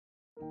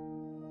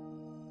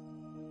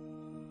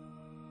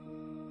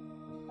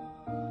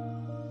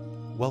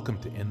Welcome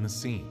to In the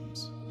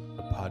Seams,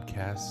 a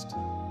podcast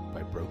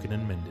by Broken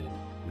and Mended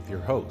with your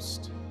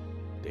host,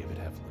 David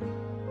Heflin.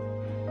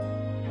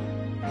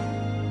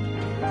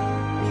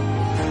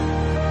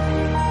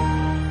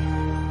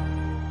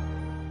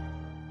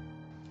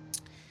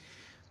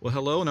 Well,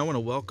 hello, and I want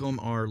to welcome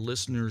our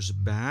listeners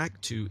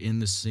back to In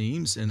the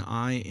Seams, and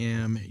I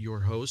am your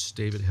host,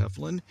 David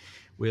Heflin,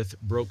 with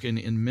Broken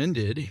and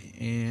Mended.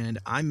 And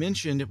I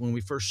mentioned when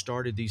we first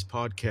started these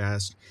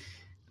podcasts,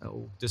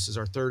 this is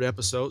our third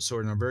episode, so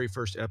in our very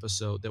first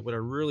episode, that what I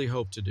really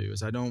hope to do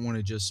is I don't want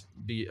to just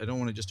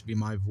to be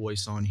my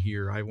voice on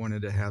here. I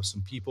wanted to have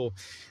some people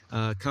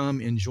come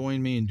and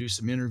join me and do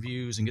some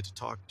interviews and get to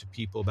talk to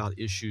people about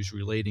issues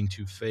relating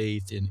to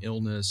faith and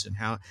illness and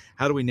how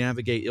do we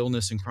navigate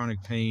illness and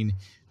chronic pain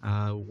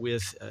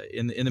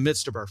in the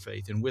midst of our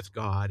faith and with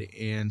God.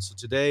 And so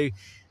today,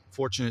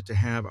 fortunate to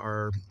have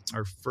our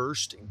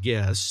first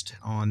guest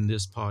on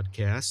this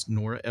podcast,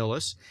 Nora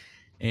Ellis.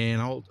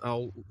 And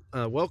I'll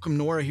welcome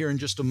Nora here in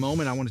just a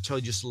moment. I want to tell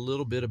you just a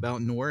little bit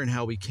about Nora and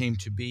how we came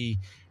to be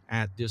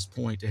at this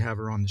point to have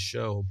her on the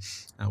show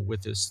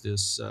with us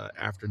this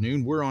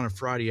afternoon. We're on a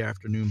Friday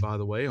afternoon, by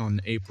the way,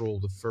 on April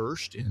the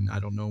 1st. And I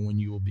don't know when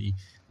you will be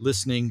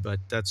listening, but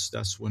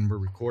that's when we're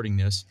recording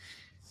this.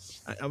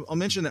 I'll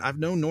mention that I've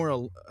known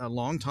Nora a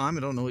long time.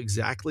 I don't know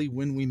exactly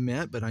when we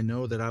met, but I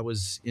know that I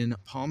was in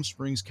Palm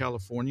Springs,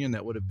 California, and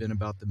that would have been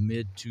about the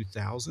mid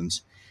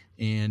 2000s.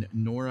 And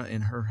Nora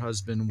and her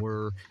husband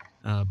were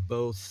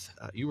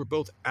you were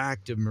both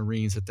active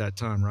Marines at that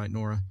time, right,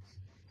 Nora?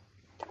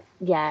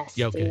 Yes,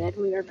 Yeah, okay. David,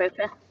 we were both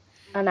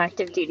on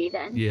active duty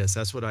then. Yes,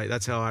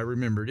 that's how I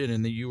remembered it.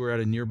 And that you were at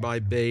a nearby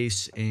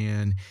base,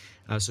 and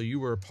so you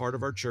were a part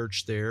of our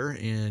church there,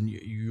 and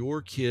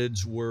your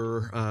kids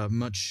were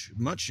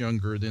much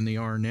younger than they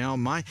are now.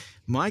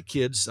 My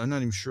kids, I'm not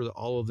even sure that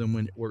all of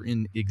them were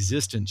in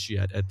existence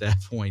yet at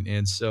that point,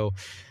 and so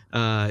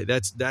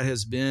that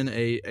has been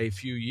a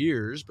few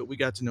years, but we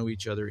got to know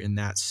each other in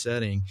that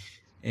setting.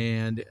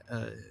 And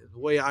the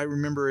way I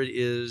remember it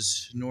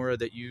is, Nora,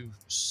 that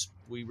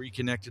we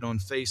reconnected on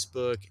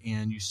Facebook,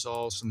 and you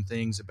saw some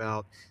things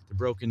about the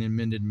Broken and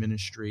Mended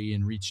ministry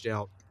and reached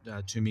out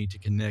to me to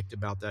connect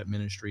about that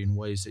ministry in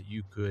ways that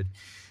you could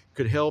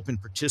help and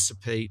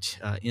participate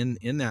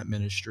in that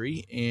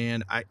ministry.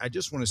 And I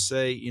just want to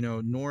say,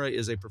 Nora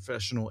is a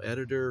professional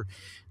editor.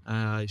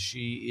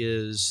 She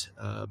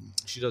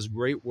does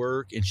great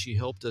work, and she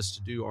helped us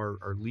to do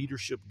our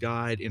leadership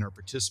guide and our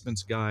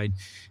participants guide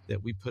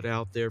that we put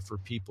out there for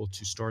people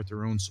to start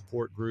their own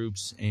support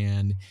groups.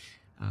 And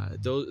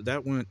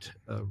that went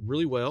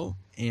really well,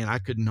 and I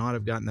could not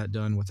have gotten that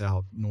done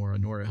without Nora.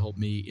 Nora helped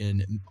me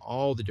in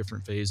all the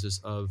different phases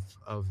of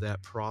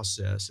that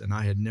process, and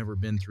I had never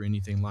been through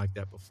anything like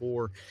that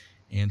before,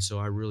 and so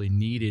I really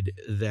needed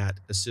that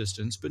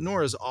assistance. But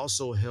Nora's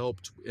also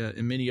helped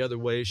in many other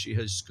ways. She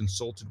has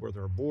consulted with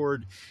our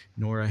board.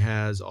 Nora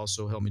has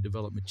also helped me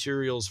develop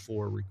materials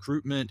for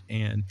recruitment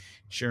and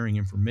sharing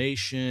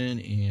information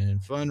and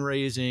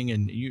fundraising.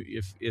 And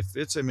if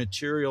it's a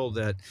material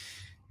that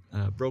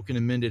Broken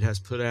and Mended has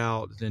put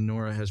out, then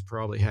Nora has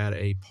probably had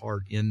a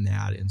part in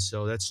that. And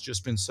so that's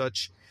just been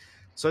such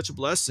a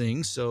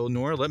blessing. So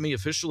Nora, let me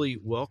officially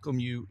welcome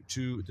you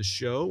to the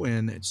show,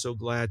 and it's so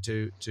glad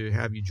to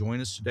have you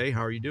join us today.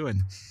 How are you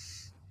doing?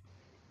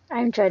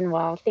 I'm doing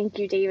well. Thank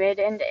you, David,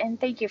 and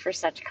thank you for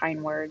such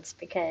kind words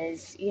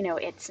because,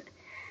 it's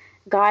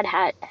God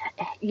had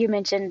you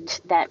mentioned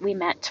that we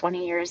met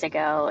 20 years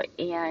ago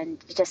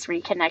and just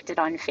reconnected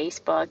on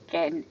Facebook,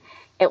 and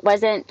it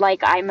wasn't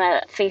like I'm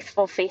a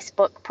faithful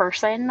Facebook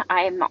person.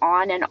 I'm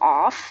on and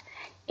off.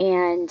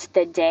 And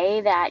the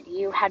day that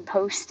you had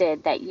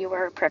posted that you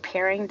were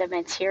preparing the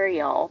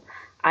material,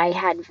 I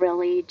had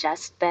really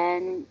just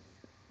been,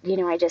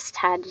 I just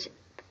had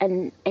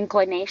an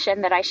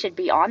inclination that I should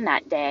be on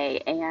that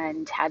day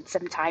and had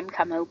some time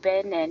come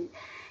open.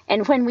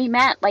 And when we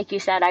met, like you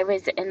said, I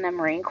was in the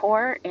Marine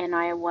Corps and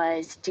I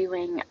was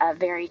doing a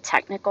very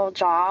technical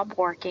job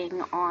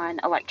working on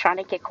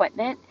electronic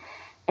equipment,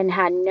 and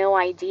had no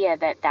idea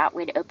that that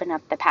would open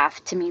up the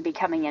path to me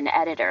becoming an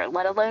editor,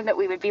 let alone that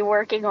we would be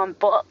working on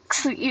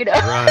books,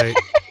 Right.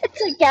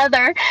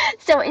 together.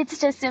 So it's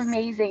just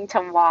amazing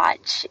to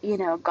watch,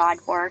 God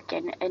work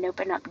and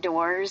open up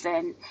doors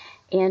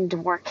and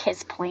work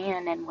his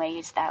plan in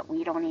ways that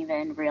we don't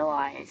even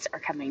realize are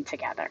coming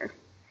together.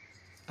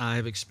 I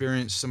have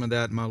experienced some of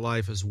that in my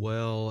life as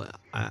well.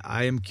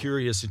 I am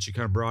curious, since you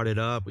kind of brought it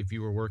up, if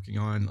you were working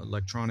on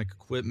electronic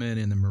equipment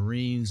in the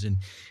Marines, and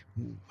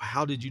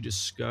how did you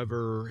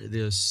discover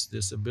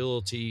this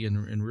ability,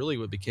 and really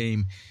what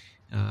became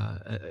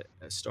a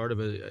start of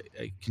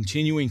a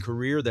continuing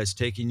career that's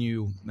taken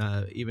you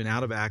even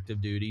out of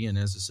active duty and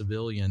as a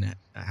civilian?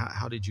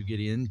 How did you get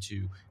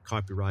into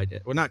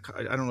copyright? Well, not,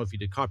 I don't know if you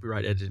did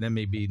copyright editing. That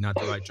may be not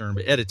the right term,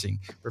 but editing,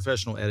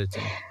 professional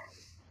editing.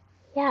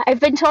 Yeah, I've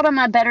been told I'm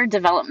a better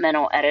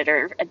developmental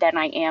editor than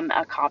I am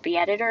a copy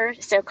editor.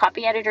 So,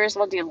 copy editors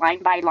will do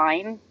line by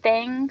line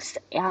things.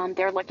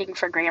 They're looking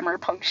for grammar,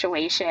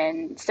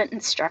 punctuation,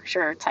 sentence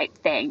structure type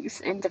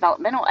things. And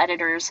developmental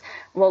editors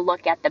will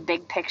look at the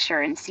big picture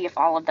and see if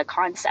all of the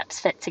concepts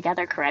fit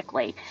together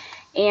correctly.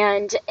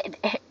 And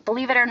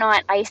believe it or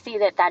not, I see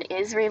that that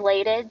is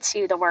related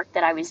to the work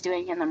that I was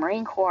doing in the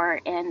Marine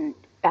Corps in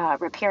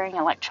repairing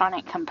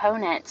electronic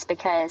components,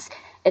 because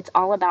it's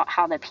all about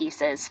how the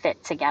pieces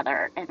fit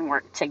together and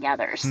work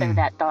together so Hmm.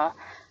 that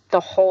the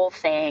whole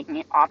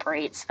thing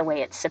operates the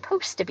way it's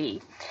supposed to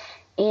be.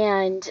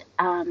 And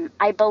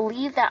I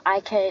believe that I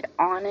could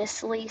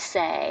honestly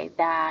say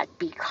that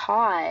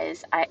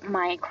because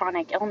my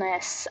chronic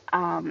illness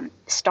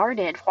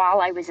started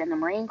while I was in the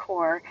Marine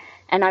Corps,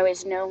 and I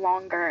was no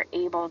longer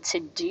able to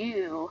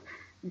do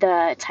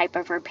the type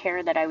of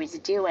repair that I was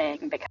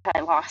doing because I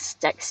lost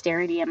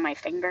dexterity in my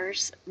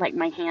fingers, like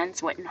my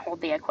hands wouldn't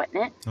hold the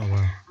equipment. Oh,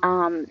 wow.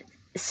 Um,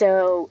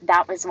 so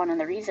that was one of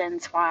the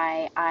reasons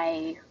why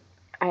I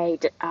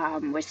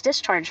was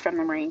discharged from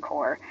the Marine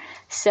Corps.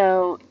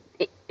 So,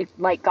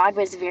 like, God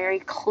was very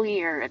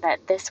clear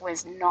that this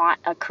was not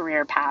a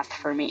career path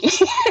for me.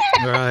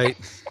 Right.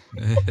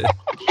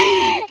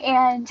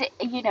 And,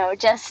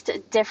 just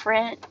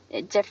different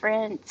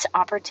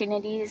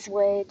opportunities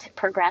would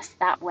progress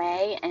that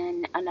way,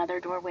 and another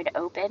door would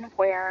open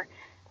where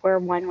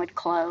one would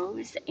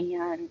close,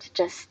 and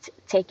just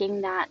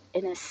taking that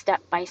in a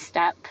step by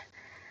step,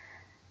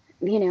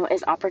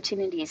 as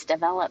opportunities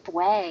develop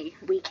way,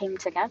 we came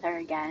together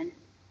again.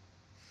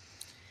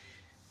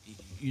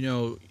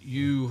 You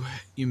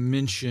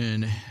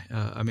mention,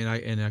 I mean, I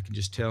can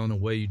just tell in the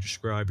way you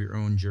describe your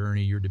own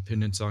journey, your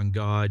dependence on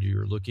God.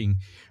 You're looking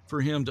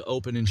for Him to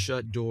open and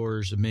shut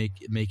doors and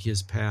make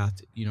His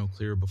path,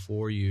 clear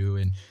before you.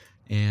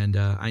 And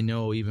I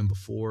know even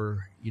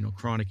before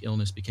chronic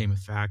illness became a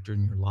factor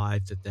in your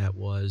life, that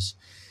was,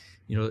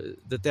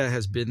 that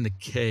has been the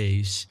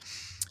case.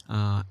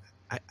 Uh,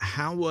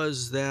 how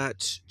was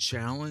that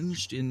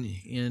challenged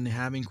in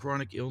having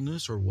chronic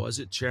illness, or was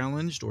it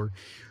challenged, or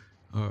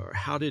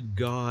how did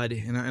God,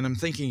 and I'm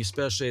thinking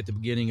especially at the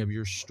beginning of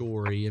your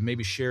story, and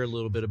maybe share a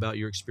little bit about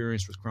your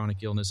experience with chronic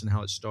illness and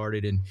how it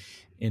started,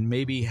 and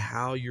maybe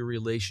how your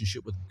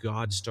relationship with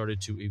God started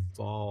to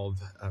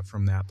evolve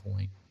from that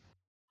point.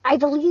 I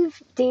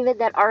believe, David,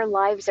 that our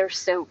lives are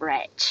so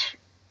rich.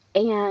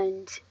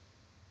 And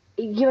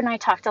you and I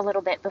talked a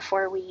little bit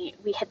before we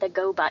hit the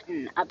go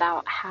button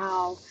about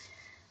how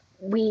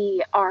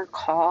we are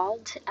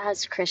called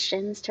as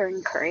Christians to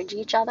encourage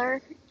each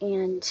other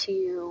and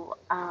to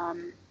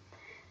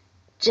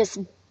just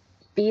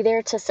be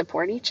there to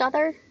support each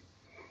other.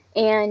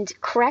 And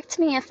correct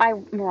me if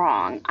I'm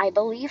wrong, I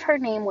believe her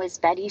name was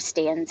Betty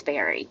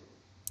Stansberry.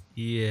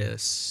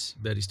 Yes,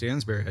 Betty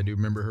Stansberry. I do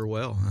remember her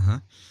well. Uh-huh.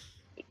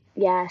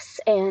 Yes,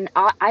 and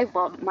I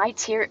will,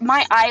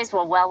 my eyes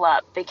will well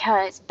up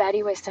because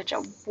Betty was such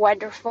a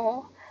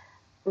wonderful,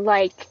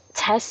 like,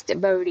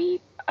 testimony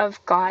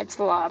of God's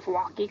love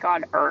walking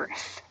on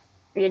earth,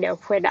 when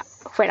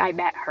I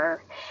met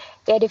her.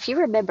 And if you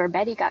remember,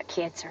 Betty got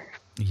cancer.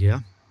 Yeah,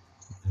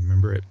 I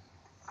remember it.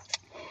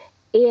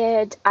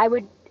 And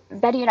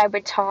Betty and I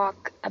would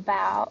talk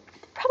about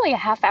probably a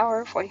half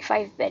hour,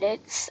 45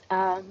 minutes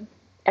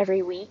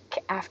every week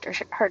after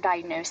her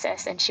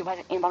diagnosis, and she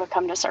wasn't able to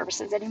come to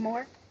services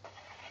anymore.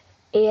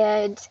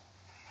 And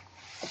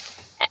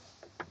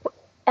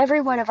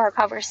every one of our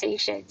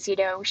conversations,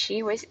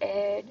 she was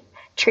in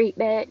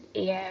treatment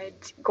and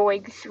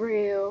going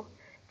through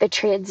the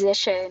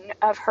transition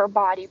of her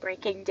body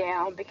breaking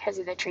down because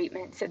of the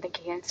treatments and the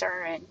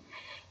cancer,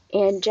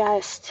 and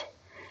just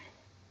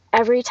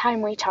every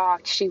time we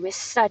talked, she was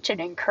such an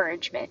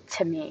encouragement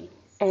to me.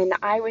 And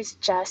I was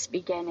just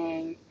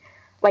beginning,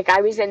 like,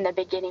 I was in the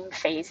beginning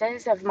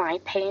phases of my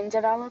pain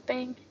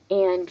developing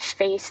and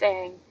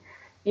facing,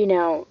 you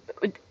know,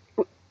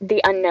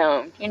 the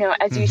unknown.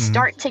 As you Mm-hmm.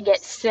 start to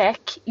get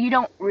sick, you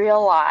don't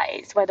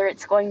realize whether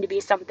it's going to be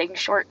something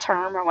short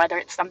term or whether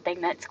it's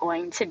something that's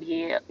going to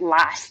be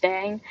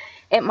lasting.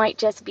 It might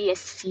just be a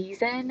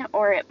season,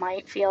 or it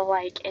might feel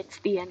like it's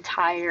the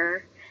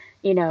entire,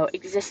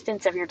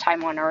 existence of your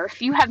time on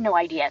earth. You have no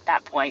idea at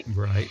that point.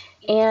 Right.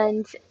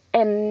 And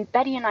and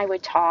Betty and I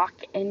would talk,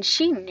 and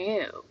she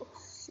knew,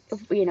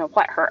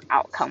 what her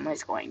outcome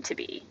was going to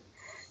be.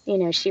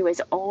 She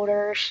was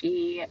older.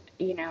 She,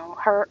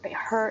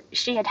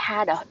 she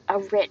had a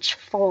rich,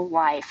 full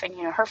life, and,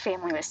 her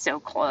family was so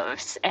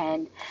close,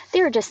 and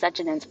they were just such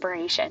an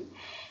inspiration.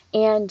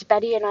 And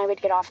Betty and I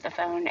would get off the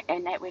phone,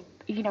 and I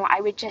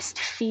would just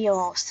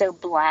feel so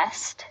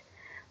blessed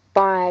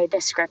by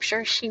the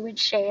scriptures she would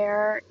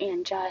share,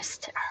 and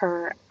just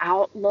her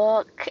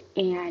outlook,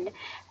 and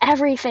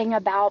everything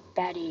about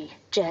Betty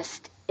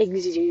just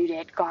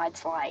exuded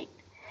God's light.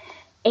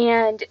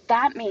 And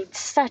that made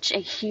such a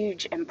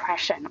huge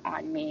impression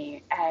on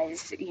me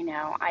as,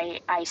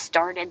 I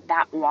started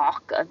that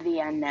walk of the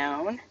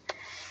unknown.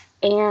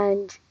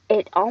 And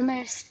it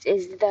almost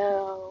is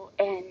though,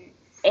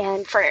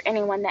 and for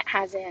anyone that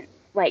hasn't,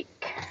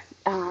 like,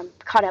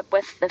 caught up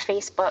with the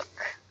Facebook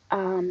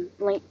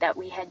link that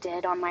we had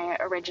did on my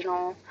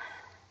original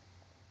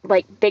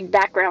like big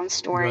background Right,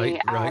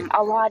 story. right.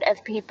 A lot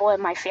of people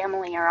in my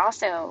family are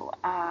also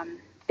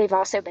they've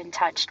also been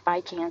touched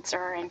by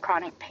cancer and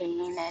chronic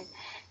pain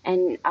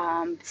and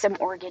some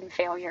organ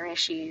failure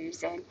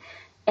issues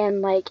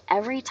and like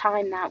every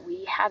time that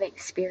we have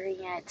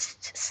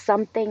experienced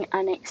something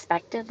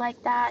unexpected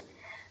like that,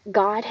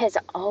 God has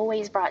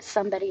always brought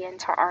somebody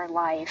into our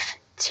life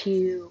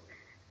to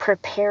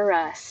prepare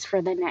us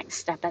for the next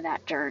step of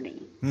that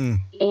journey. Hmm.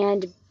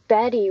 And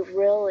Betty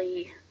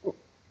really,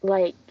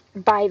 like,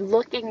 by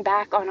looking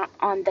back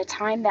on the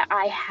time that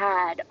I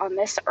had on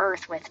this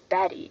earth with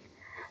Betty,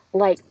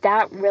 like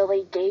that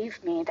really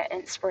gave me the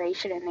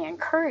inspiration and the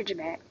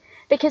encouragement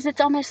because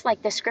it's almost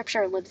like the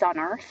scripture lives on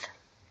earth.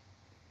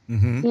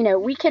 Mm-hmm. You know,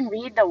 we can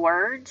read the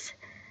words,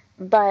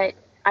 but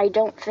I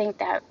don't think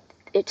that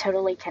it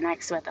totally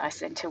connects with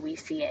us until we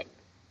see it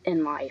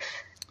in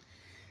life.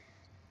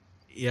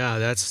 Yeah,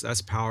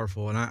 that's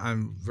powerful, and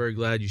I'm very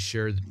glad you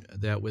shared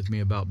that with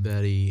me about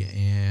Betty.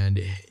 And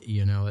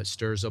it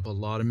stirs up a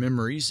lot of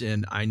memories,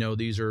 and I know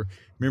these are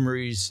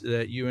memories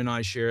that you and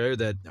I share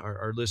that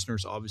our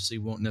listeners obviously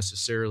won't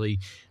necessarily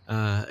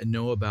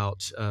know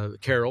about.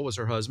 Carol was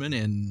her husband,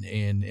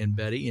 and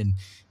Betty, and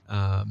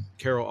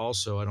Carol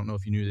also. I don't know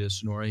if you knew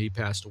this, Nora. He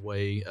passed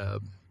away.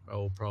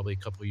 Probably a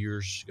couple of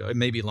years ago,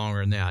 maybe longer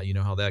than that. You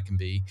know how that can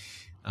be.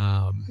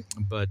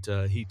 But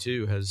he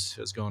too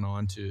has gone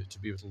on to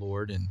be with the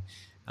Lord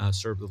and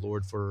serve the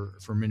Lord for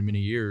many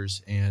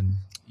years. And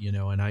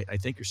I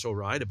think you're so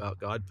right about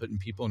God putting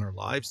people in our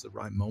lives at the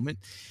right moment.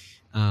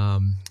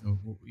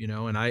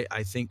 And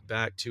I think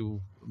back to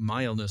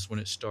my illness when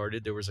it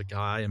started. There was a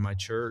guy in my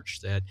church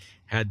that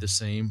had the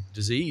same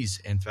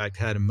disease. In fact,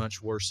 had a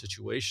much worse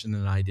situation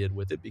than I did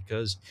with it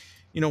because,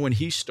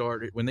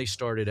 when they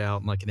started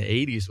out like in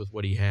the 80s with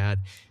what he had,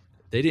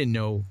 they didn't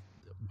know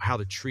how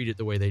to treat it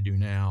the way they do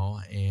now.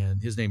 And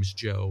his name is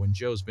Joe, and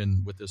Joe's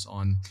been with us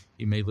on,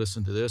 he may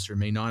listen to this or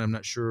may not, I'm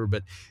not sure,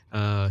 but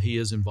he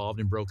is involved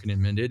in Broken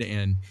and Mended.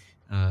 And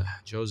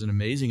Joe's an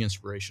amazing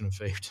inspiration of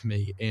faith to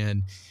me.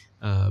 And,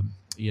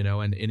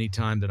 and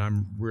anytime that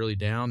I'm really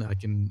down, I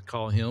can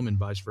call him and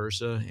vice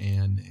versa.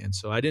 And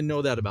so I didn't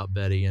know that about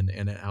Betty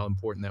and how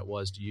important that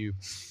was to you.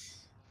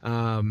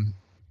 Um,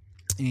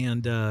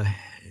 and,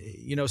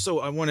 so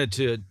I wanted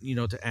to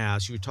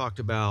ask, you talked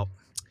about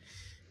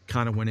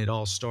kind of when it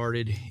all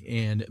started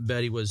and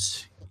Betty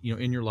was,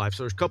 in your life.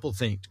 So there's a couple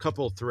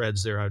of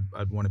threads there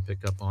I'd want to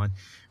pick up on.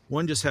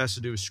 One just has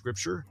to do with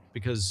scripture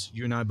because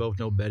you and I both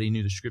know Betty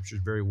knew the scriptures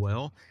very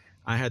well.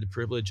 I had the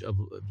privilege of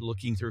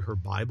looking through her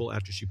Bible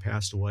after she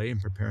passed away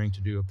and preparing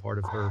to do a part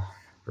of her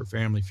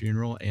family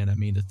funeral. And I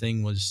mean, the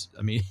thing was,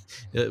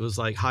 it was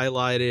like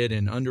highlighted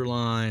and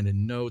underlined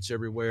and notes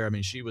everywhere. I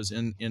mean, she was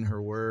in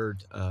her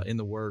word, in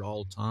the word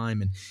all the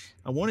time. And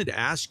I wanted to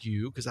ask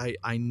you, because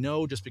I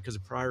know just because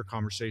of prior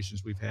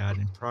conversations we've had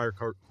and prior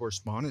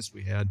correspondence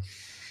we had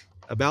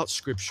about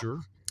scripture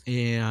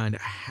and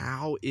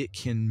how it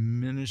can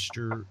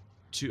minister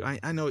to,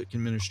 I know it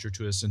can minister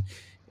to us in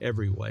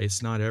every way.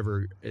 It's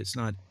never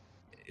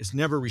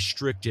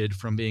restricted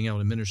from being able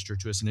to minister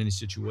to us in any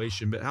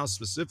situation, but how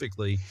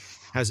specifically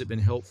has it been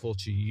helpful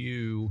to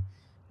you?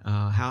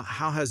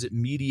 How has it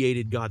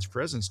mediated God's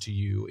presence to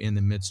you in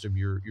the midst of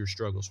your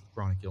struggles with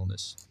chronic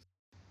illness?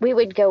 We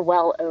would go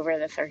well over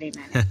the 30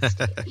 minutes,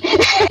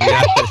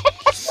 Yeah.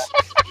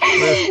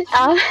 Well,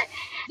 uh,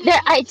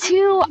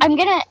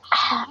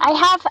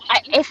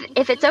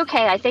 if it's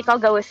okay, I think I'll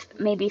go with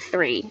maybe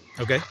three.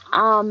 okay.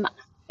 Um,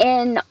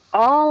 and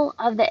all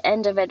of the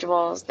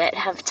individuals that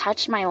have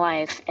touched my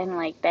life and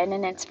like been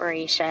an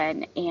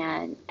inspiration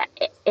and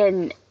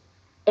in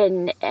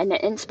an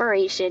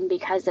inspiration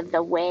because of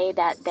the way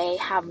that they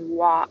have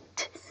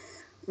walked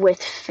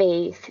with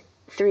faith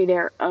through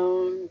their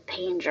own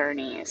pain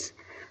journeys.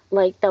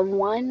 Like the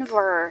one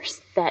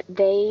verse that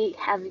they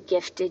have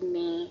gifted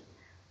me,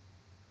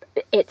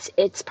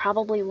 it's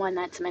probably one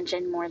that's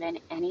mentioned more than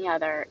any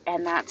other,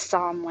 and that's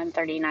Psalm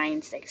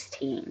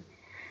 139:16.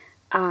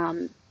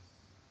 Um,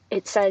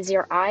 it says,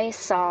 "Your eyes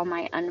saw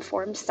my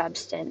unformed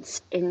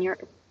substance. In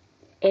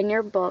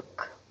your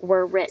book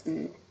were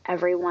written,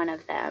 every one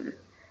of them,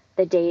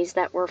 the days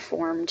that were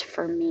formed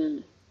for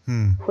me,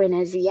 Hmm. when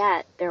as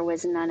yet there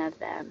was none of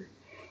them."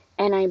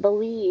 And I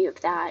believe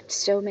that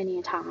so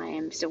many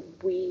times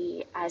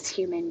we as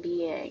human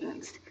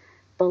beings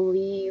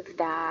believe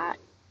that,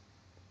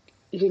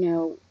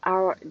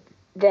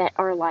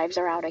 our lives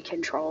are out of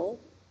control,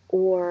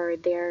 or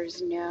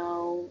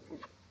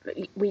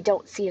we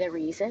don't see the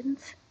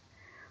reasons,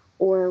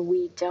 or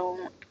we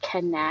don't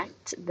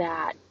connect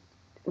that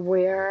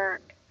we're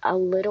a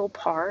little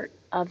part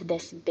of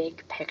this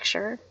big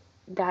picture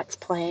that's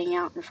playing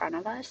out in front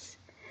of us.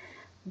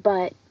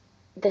 But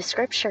the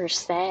scriptures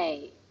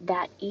say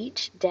that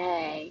each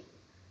day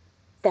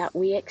that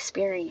we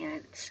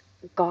experience,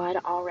 God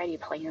already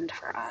planned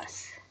for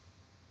us.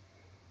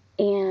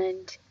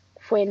 And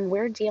when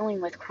we're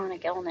dealing with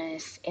chronic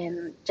illness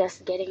and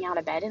just getting out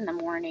of bed in the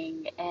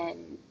morning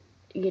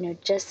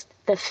just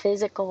the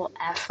physical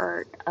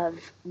effort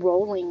of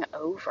rolling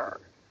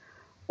over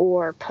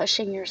or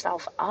pushing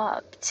yourself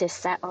up to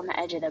sit on the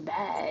edge of the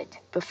bed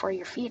before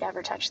your feet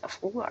ever touch the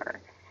floor.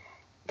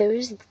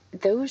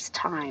 Those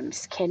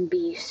times can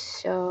be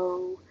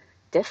so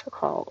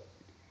difficult.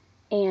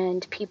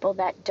 And people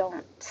that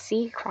don't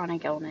see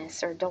chronic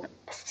illness or don't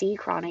see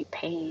chronic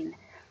pain,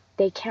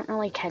 they can't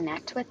really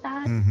connect with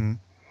that. Mm-hmm.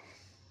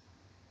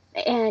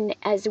 And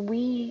as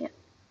we,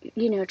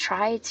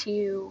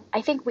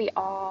 I think we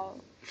all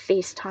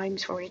face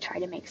times where we try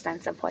to make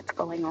sense of what's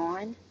going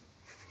on.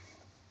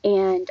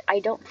 And I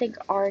don't think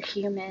our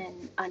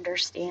human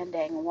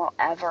understanding will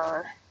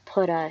ever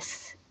put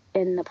us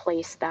in the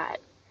place that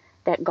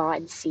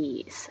God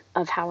sees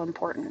of how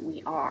important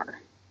we are,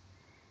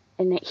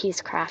 and that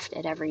He's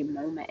crafted every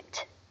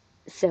moment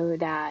so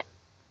that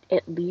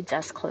it leads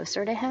us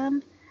closer to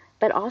Him,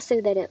 but also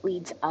that it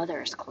leads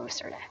others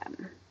closer to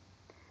Him.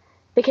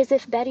 Because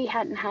if Betty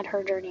hadn't had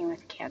her journey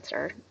with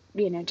cancer,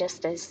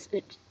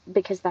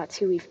 because that's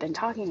who we've been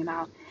talking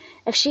about,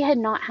 if she had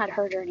not had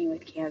her journey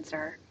with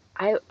cancer,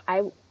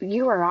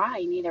 you or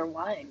I, neither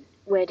one,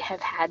 would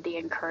have had the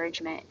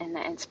encouragement and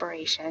the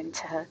inspiration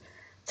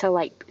to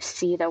like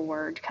see the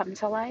word come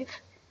to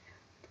life,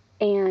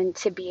 and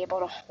to be able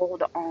to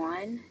hold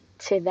on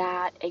to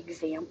that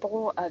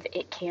example of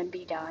it can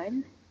be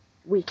done.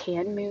 We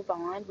can move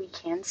on. We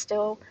can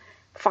still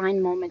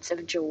find moments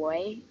of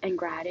joy and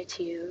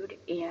gratitude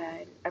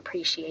and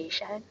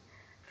appreciation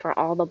for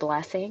all the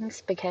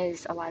blessings,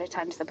 because a lot of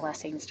times the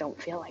blessings don't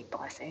feel like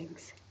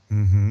blessings.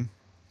 Mm-hmm.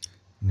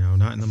 No,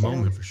 not in the So,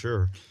 moment for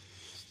sure.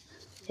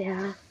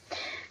 yeah.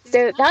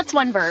 So that's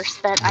one verse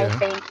that I Yeah.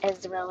 think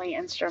is really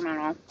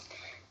instrumental.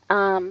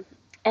 Um,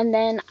 and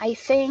then I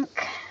think,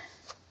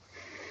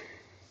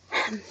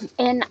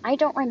 and I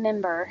don't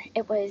remember,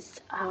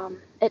 it's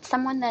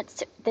someone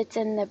that's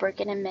in the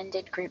Broken and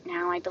Mended group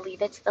now. I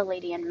believe it's the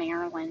lady in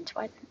Maryland.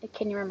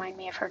 Can you remind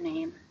me of her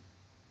name?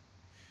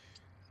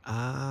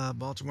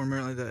 Baltimore,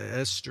 Maryland,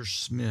 Esther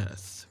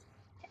Smith.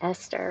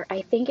 Esther.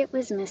 I think it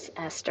was Miss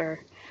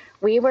Esther.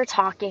 We were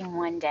talking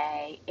one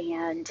day,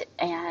 and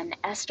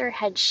Esther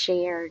had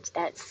shared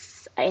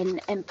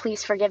and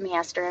please forgive me,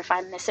 Esther, if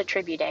I'm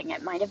misattributing.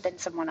 It might have been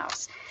someone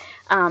else,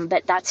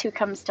 but that's who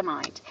comes to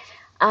mind.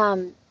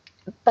 Um,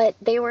 but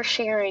they were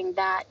sharing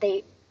that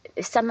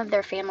some of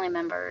their family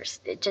members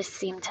just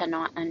seem to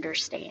not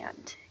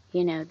understand.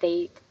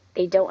 They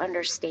don't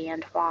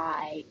understand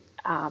why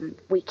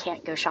we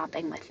can't go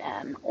shopping with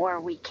them, or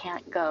we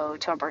can't go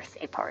to a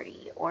birthday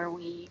party, or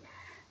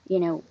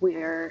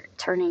we're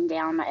turning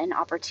down an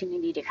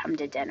opportunity to come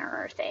to dinner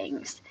or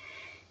things.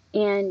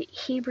 And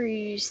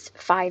Hebrews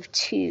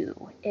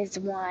 5:2 is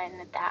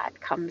one that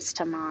comes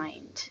to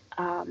mind,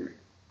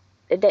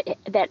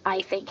 that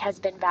I think has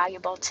been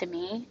valuable to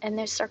me in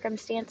those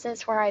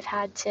circumstances where I've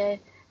had to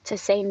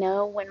say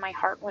no when my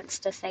heart wants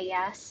to say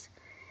yes.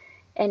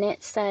 And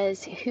it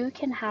says, "Who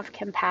can have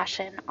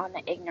compassion on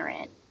the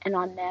ignorant and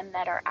on them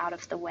that are out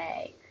of the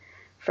way?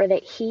 For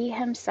that He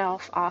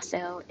Himself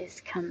also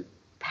is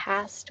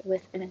compassed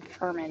with an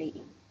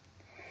infirmity."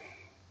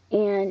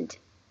 And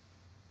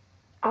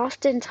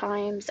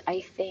oftentimes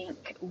I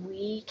think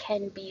we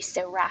can be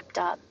so wrapped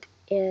up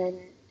in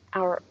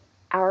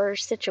our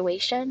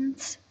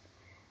situations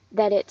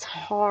that it's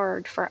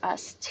hard for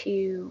us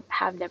to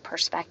have the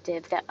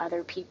perspective that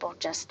other people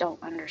just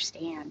don't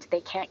understand.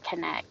 They can't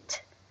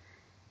connect.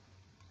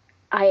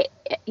 I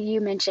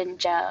You mentioned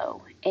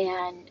Joe,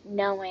 and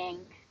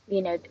knowing,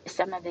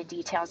 some of the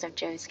details of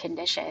Joe's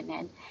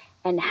condition,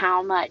 and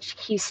how much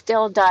he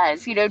still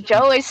does.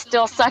 Joe is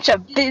still such a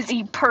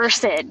busy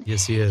person,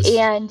 Yes, he is.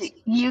 and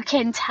you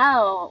can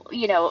tell,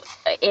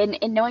 in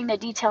knowing the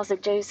details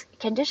of Joe's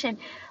condition,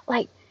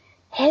 like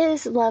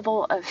his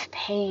level of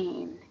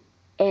pain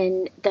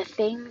and the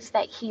things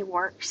that he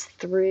works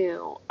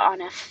through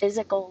on a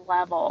physical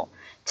level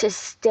to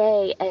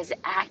stay as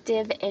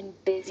active and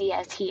busy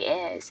as he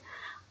is.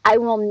 I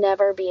will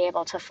never be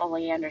able to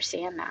fully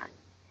understand that.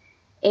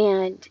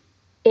 And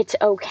it's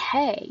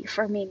okay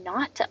for me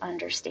not to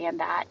understand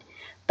that.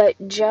 But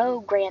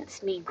Joe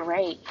grants me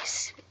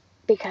grace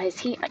because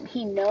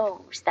he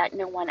knows that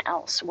no one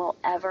else will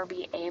ever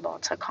be able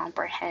to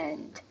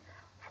comprehend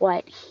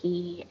what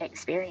he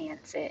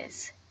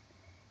experiences.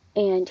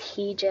 And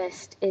he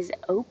just is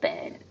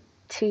open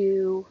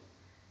to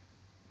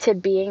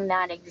being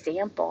that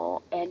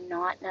example, and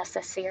not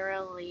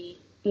necessarily,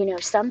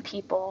 some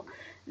people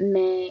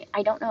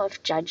I don't know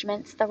if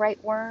judgment's the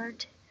right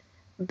word,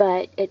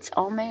 but it's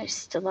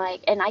almost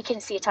like, and I can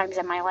see times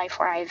in my life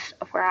where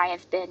I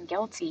have been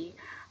guilty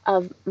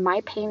of,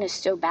 my pain is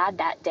so bad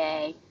that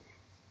day,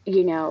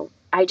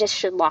 I just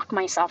should lock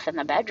myself in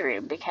the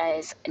bedroom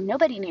because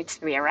nobody needs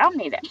to be around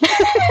me then.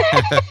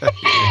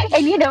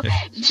 And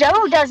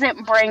Joe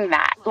doesn't bring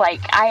that.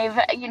 Like,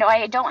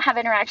 I don't have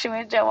interaction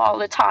with Joe all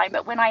the time,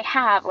 but when I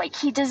have, like,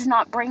 he does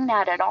not bring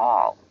that at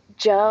all.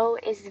 Joe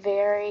is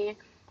very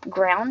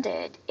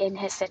grounded in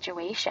his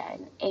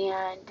situation,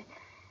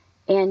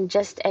 and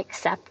just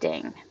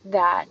accepting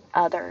that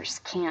others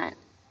can't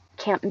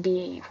can't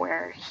be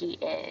where he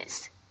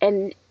is.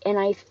 And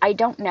I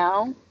don't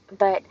know,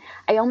 but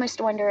I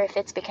almost wonder if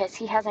it's because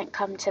he hasn't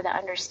come to the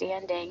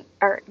understanding,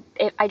 or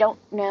if, I don't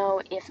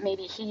know if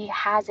maybe he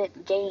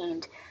hasn't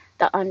gained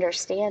the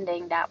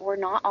understanding that we're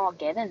not all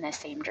given the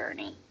same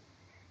journey.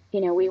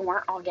 We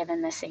weren't all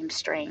given the same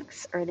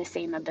strengths or the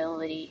same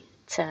ability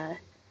to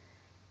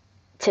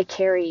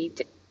carry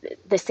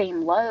the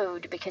same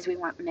load because we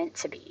weren't meant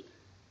to be.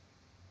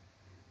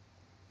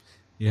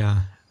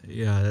 Yeah,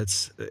 yeah,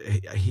 that's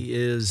he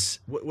is.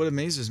 What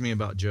amazes me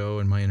about Joe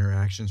and my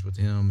interactions with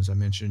him, as I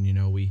mentioned,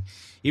 we,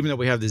 even though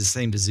we have the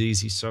same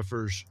disease, he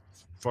suffers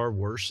far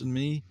worse than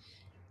me.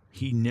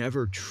 He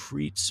never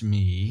treats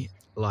me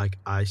like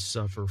I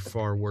suffer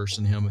far worse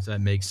than him, if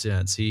that makes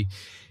sense. He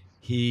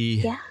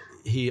Yeah,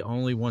 he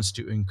only wants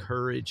to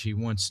encourage. He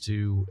wants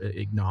to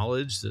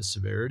acknowledge the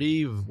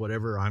severity of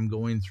whatever I'm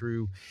going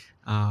through,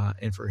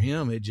 and for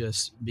him, it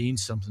just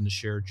means something to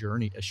share a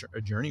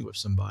journey with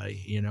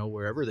somebody,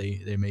 wherever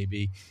they may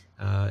be,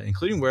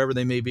 including wherever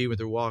they may be with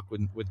their walk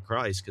with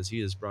Christ, because he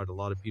has brought a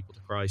lot of people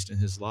to Christ in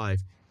his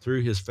life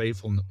through his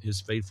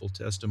faithful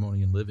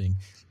testimony and living,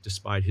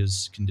 despite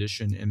his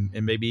condition,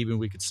 and maybe even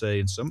we could say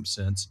in some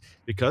sense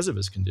because of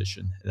his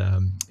condition,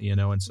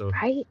 and so.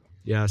 right.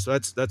 Yeah, so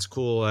that's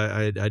cool.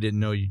 I didn't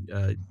know you,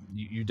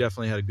 you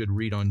definitely had a good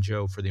read on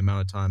Joe for the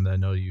amount of time that I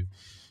know you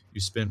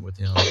spent with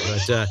him.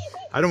 But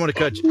I don't want to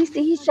cut.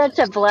 He's such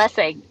a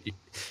blessing.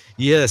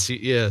 Yes,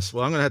 yes.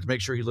 Well, I'm gonna have to make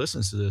sure he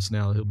listens to this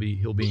now. He'll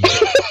be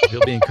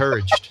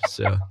encouraged.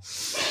 So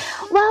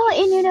Well,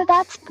 and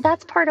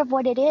that's part of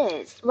what it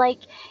is. Like,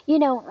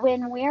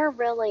 when we're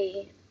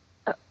really,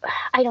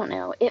 I don't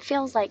know, it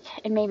feels like,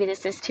 and maybe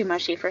this is too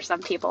mushy for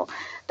some people,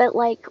 but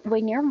like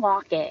when you're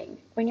walking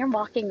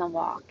the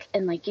walk,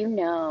 and like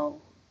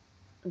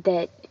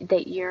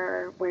that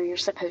you're where you're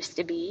supposed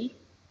to be,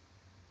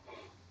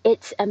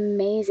 it's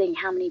amazing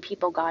how many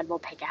people God will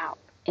pick out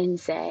and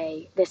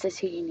say, "This is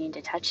who you need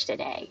to touch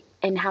today,"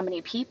 and how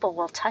many people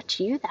will touch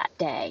you that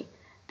day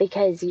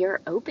because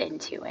you're open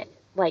to it.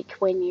 Like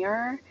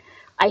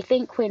I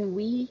think when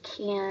we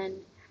can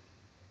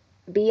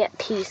be at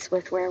peace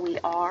with where we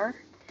are,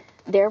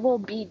 there will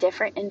be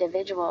different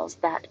individuals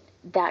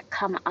that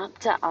come up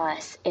to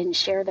us and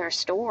share their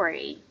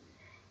story,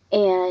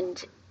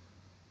 and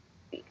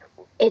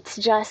it's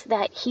just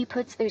that he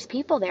puts those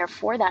people there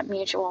for that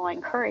mutual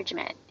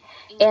encouragement.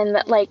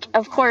 And like,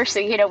 of course,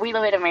 we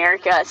live in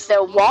America,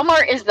 so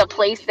Walmart is the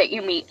place that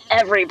you meet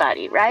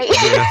everybody, right?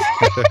 yeah,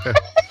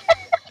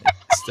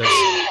 that's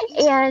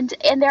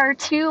And there are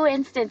two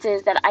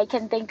instances that I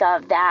can think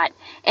of that,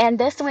 and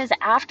this was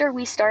after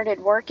we started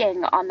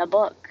working on the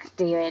book,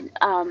 David.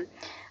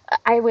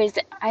 I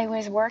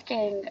was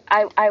working.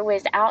 I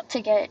was out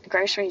to get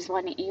groceries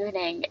one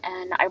evening,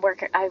 and I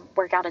work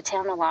out of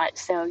town a lot.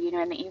 So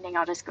in the evening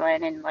I'll just go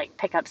in and like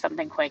pick up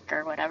something quick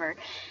or whatever.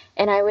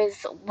 And I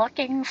was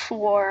looking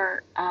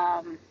for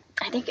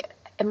I think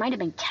it might have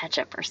been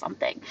ketchup or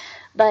something,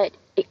 but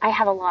I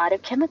have a lot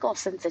of chemical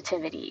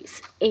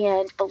sensitivities,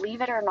 and believe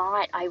it or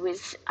not, I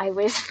was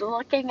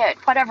looking at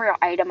whatever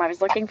item I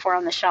was looking for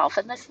on the shelf,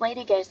 and this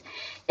lady goes,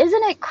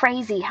 "Isn't it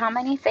crazy how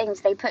many things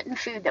they put in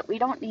food that we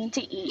don't need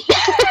to eat?"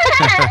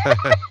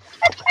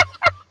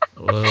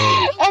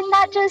 well, And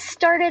that just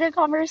started a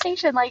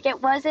conversation. Like,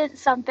 it wasn't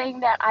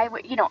something that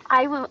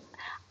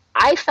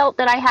I felt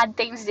that I had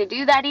things to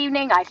do that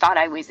evening. I thought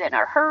I was in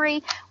a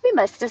hurry. We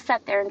must have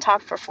sat there and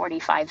talked for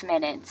 45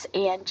 minutes,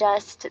 and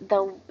just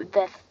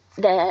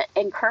the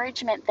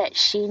encouragement that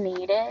she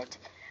needed,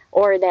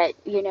 or that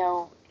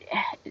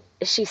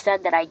she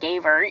said that I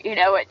gave her.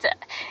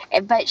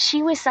 But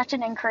she was such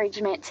an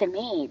encouragement to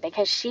me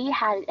because she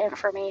had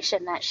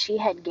information that she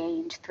had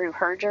gained through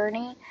her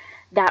journey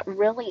that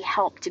really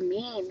helped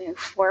me move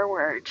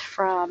forward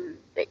from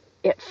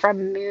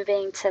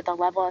moving to the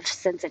level of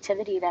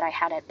sensitivity that I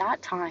had at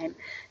that time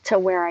to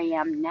where I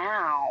am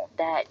now,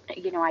 that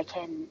I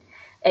can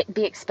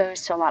be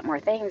exposed to a lot more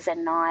things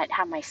and not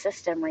have my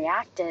system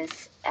react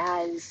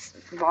as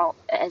well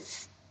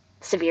as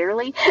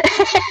severely.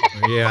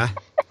 yeah,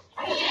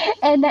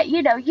 And that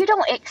you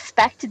don't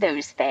expect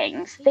those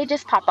things, they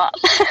just pop up.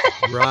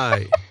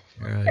 right,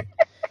 right.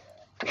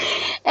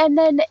 And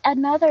then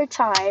another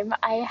time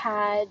I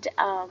had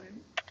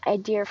a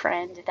dear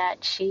friend that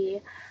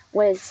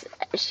was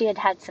she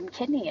had some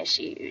kidney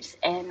issues,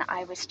 and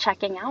I was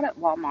checking out at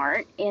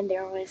Walmart, and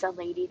there was a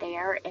lady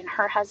there, and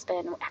her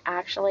husband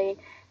actually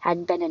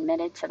had been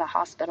admitted to the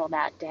hospital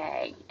that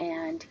day,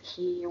 and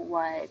he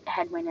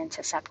had went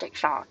into septic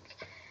shock.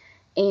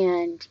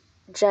 And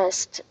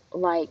just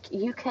like,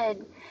 you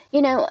could,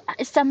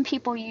 some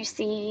people you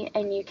see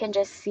and you can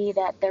just see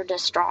that they're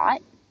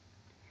distraught,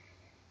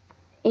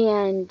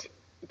 and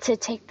to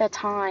take the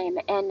time,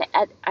 and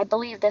I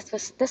believe this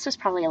was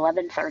probably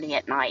 11:30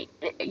 at night.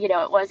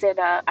 It wasn't.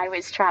 I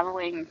was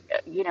traveling,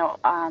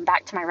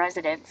 back to my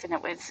residence, and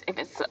it was.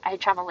 I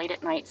travel late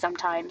at night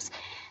sometimes,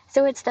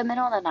 so it's the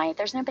middle of the night.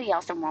 There's nobody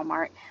else in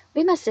Walmart.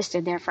 We must have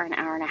stood there for an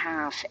hour and a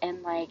half,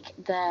 and like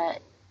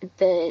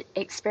the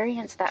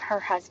experience that her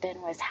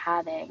husband was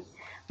having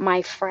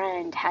my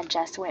friend had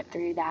just went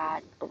through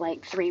that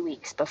like 3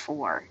 weeks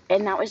before,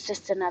 and that was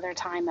just another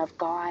time of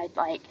God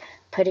like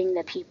putting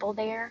the people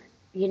there,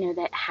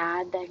 that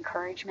had the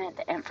encouragement,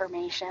 the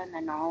information,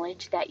 the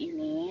knowledge that you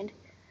need,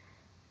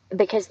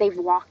 because they've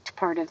walked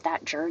part of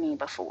that journey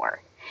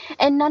before.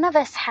 And none of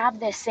us have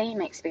the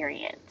same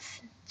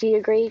experience. Do you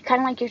agree?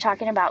 Kind of like you're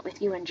talking about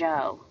with you and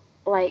Joe.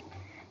 Like,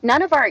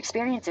 none of our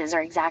experiences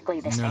are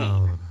exactly the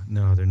same.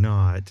 No, they're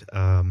not.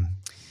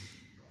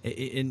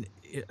 In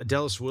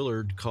Dallas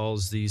Willard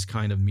calls these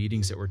kind of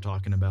meetings that we're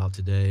talking about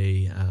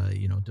today,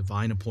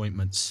 divine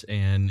appointments,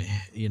 and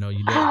you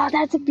don't. Oh,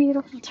 that's a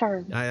beautiful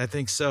term. I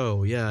think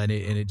so, yeah, and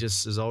it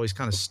just is always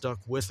kind of stuck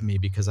with me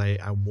because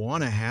I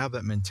want to have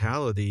that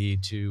mentality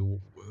to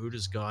who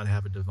does God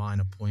have a divine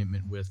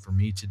appointment with for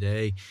me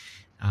today.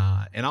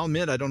 And I'll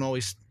admit I don't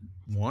always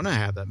want to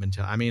have that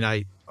mentality. I mean,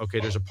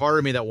 there's a part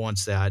of me that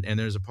wants that, and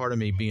there's a part of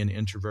me being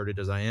introverted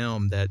as I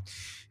am that,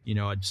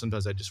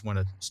 sometimes I just want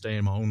to stay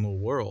in my own little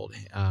world,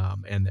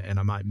 and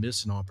I might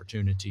miss an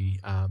opportunity,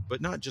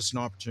 but not just an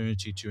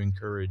opportunity to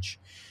encourage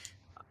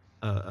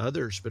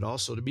others, but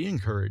also to be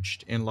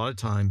encouraged. And a lot of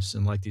times,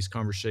 in like these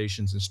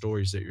conversations and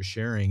stories that you're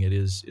sharing, it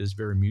is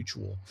very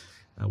mutual.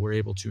 We're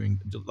able to,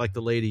 like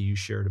the lady you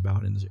shared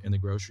about in the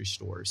grocery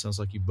store. It sounds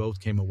like you both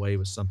came away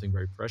with something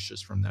very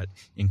precious from that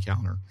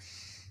encounter.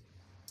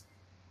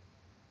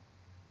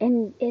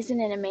 And isn't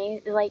it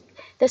amazing? Like,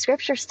 the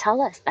scriptures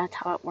tell us that's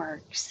how it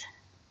works.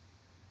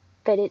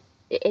 But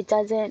it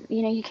doesn't,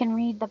 you can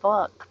read the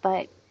book,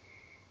 but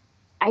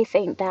I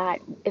think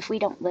that if we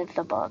don't live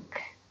the book,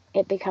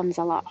 it becomes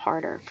a lot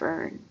harder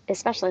for,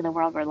 especially the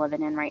world we're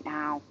living in right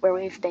now, where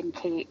we've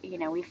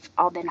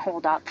all been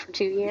holed up for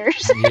 2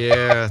 years.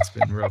 Yeah, it's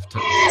been rough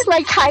time.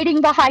 Like hiding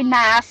behind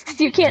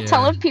masks. You can't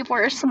tell Yeah. if people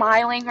are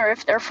smiling or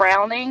if they're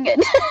frowning.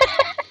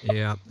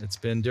 Yeah, it's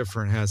been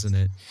different, hasn't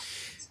it?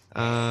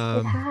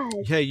 It has.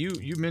 Hey,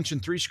 you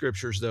mentioned 3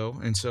 scriptures though,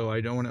 and so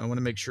I want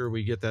to make sure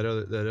we get that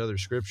other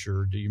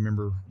scripture. Do you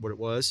remember what it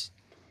was?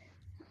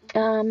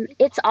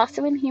 It's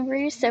also in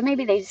Hebrews, so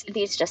maybe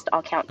these just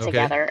all count Okay.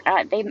 together.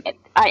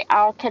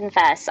 I'll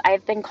confess,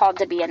 I've been called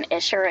to be an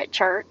isher at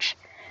church,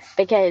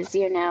 because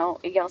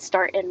you'll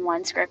start in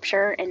one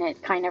scripture and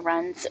it kind of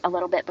runs a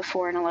little bit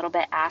before and a little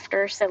bit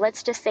after. So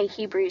let's just say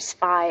Hebrews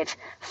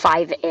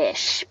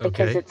 5:5-ish,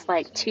 because Okay. it's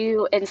like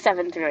 2 and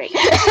 7 through 8.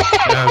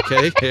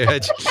 Okay. Yeah.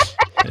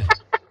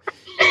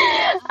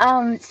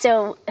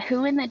 So,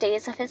 who in the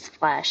days of his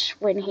flesh,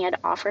 when he had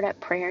offered up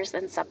prayers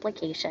and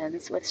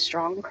supplications with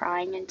strong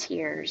crying and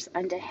tears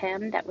unto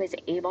him that was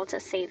able to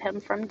save him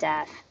from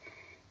death,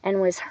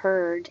 and was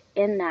heard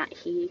in that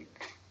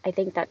I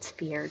think that's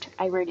feared.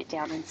 I wrote it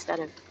down instead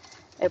of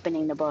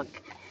opening the book.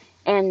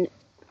 And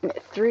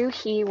through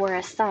he were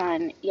a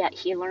son, yet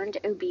he learned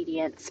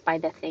obedience by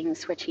the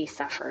things which he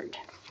suffered.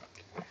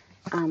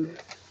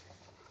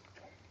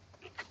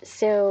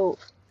 So,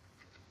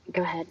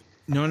 go ahead.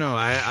 No.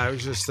 I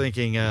was just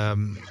thinking. I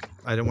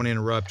don't want to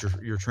interrupt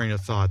your train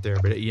of thought there,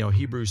 but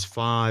Hebrews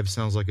 5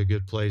 sounds like a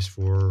good place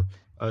for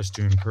us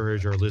to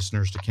encourage our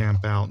listeners to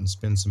camp out and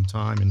spend some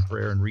time in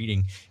prayer and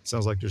reading. It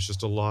sounds like there's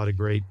just a lot of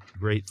great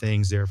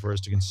things there for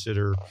us to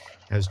consider,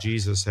 as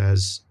Jesus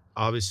has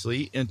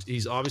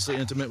he's obviously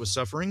intimate with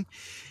suffering,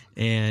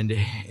 and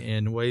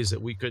in ways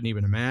that we couldn't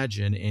even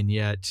imagine, and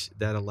yet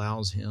that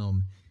allows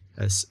him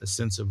a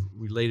sense of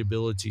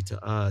relatability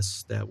to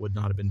us that would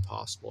not have been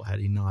possible had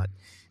he not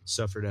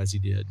suffered as he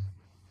did.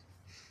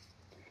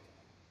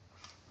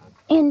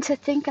 And to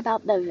think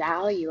about the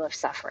value of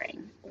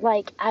suffering.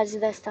 Like, as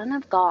the Son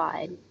of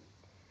God,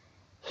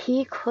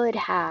 he could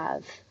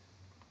have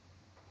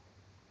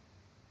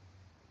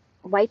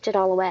wiped it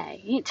all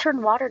away. He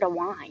turned water to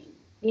wine.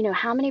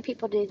 How many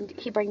people did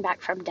he bring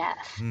back from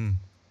death?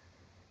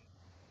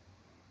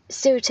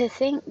 So to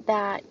think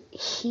that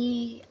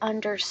he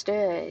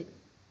understood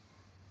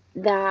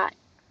that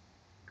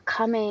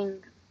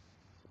coming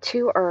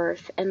to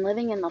earth and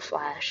living in the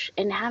flesh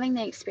and having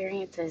the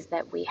experiences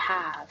that we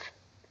have,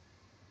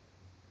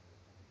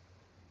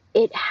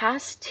 it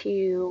has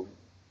to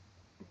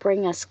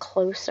bring us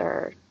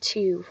closer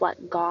to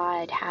what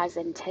God has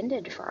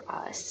intended for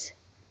us.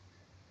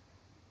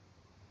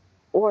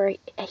 Or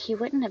he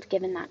wouldn't have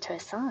given that to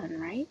his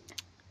son, right?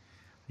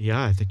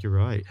 Yeah, I think you're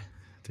right.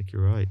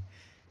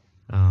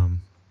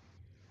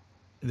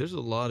 There's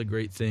a lot of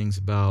great things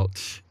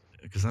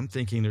because I'm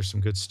thinking there's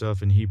some good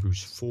stuff in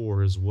Hebrews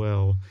 4 as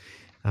well.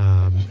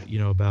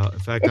 About, in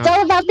fact, it's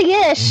all about the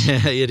ish.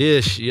 Yeah, it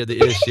is. Yeah,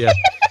 the ish. Yeah.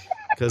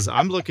 Because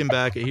I'm looking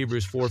back at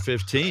Hebrews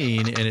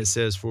 4:15, and it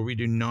says, "For we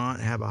do not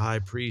have a high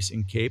priest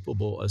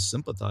incapable of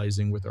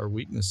sympathizing with our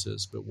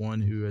weaknesses, but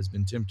one who has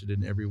been tempted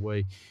in every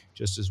way,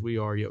 just as we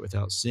are, yet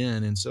without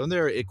sin." And so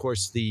there, of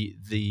course,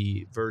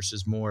 the verse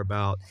is more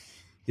about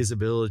his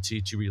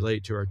ability to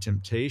relate to our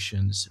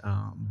temptations,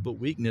 but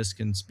weakness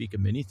can speak of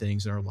many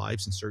things in our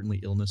lives, and certainly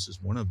illness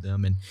is one of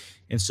them,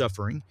 and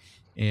suffering,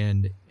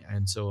 and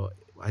so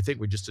I think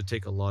we just to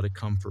take a lot of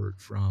comfort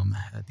from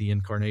the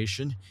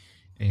incarnation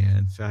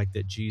and the fact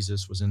that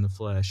Jesus was in the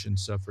flesh and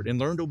suffered and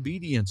learned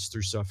obedience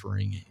through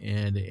suffering,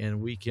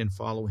 and we can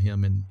follow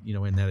him in,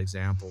 in that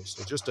example.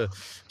 So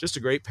just a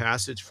great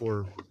passage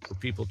for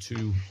people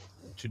to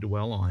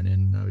dwell on,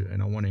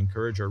 and I want to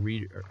encourage our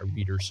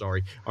readers,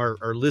 sorry,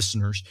 our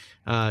listeners,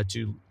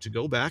 to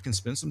go back and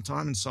spend some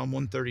time in Psalm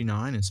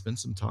 139 and spend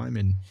some time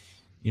in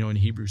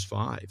Hebrews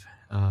 5.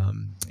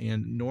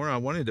 And Nora, I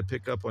wanted to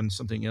pick up on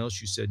something else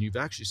you said. You've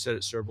actually said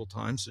it several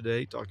times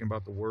today, talking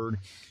about the word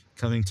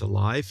coming to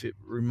life. It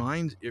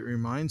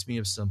reminds me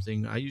of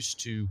something. I used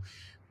to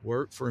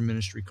work for a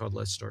ministry called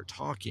Let's Start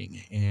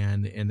Talking,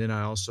 and then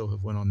I also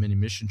have went on many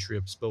mission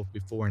trips, both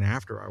before and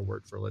after I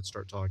worked for Let's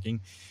Start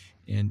Talking.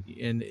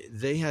 And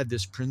they had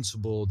this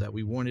principle that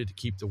we wanted to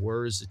keep the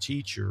word as a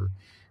teacher,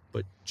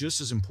 but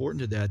just as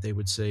important to that, they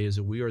would say, is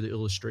that we are the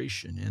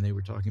illustration. And they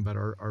were talking about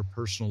our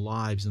personal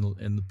lives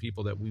and the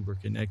people that we were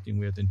connecting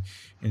with,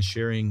 and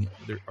sharing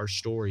our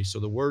story. So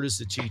the word is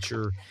the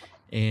teacher,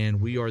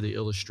 and we are the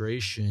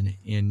illustration.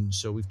 And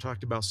so we've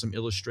talked about some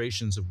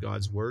illustrations of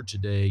God's word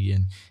today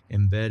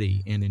in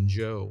Betty and in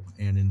Joe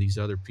and in these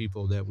other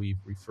people that we've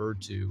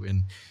referred to.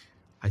 And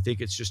I think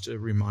it's just a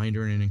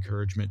reminder and an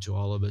encouragement to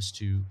all of us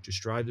to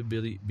strive to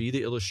be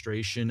the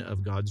illustration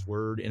of God's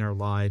word in our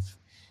life,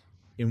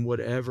 in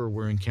whatever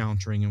we're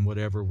encountering and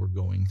whatever we're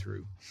going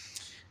through,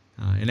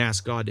 and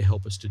ask God to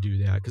help us to do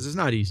that, because it's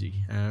not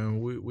easy.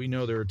 We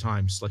know there are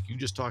times, like you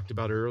just talked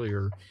about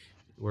earlier,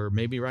 where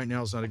maybe right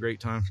now is not a great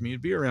time for me to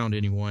be around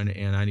anyone,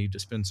 and I need to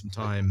spend some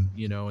time,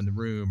 in the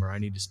room, or I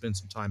need to spend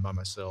some time by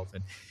myself.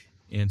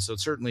 And so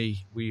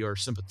certainly we are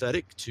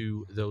sympathetic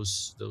to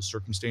those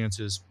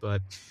circumstances,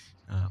 but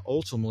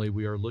ultimately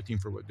we are looking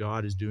for what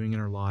God is doing in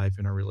our life,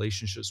 in our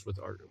relationships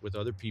with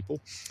other people,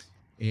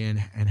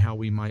 and how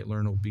we might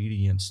learn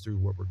obedience through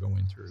what we're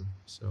going through.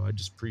 So I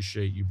just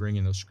appreciate you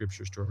bringing those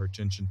scriptures to our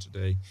attention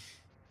today.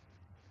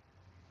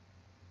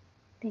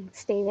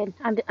 Thanks, David.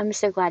 I'm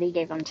so glad he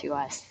gave them to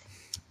us.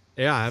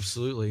 Yeah,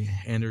 absolutely.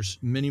 And there's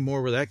many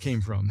more where that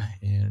came from,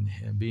 and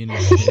being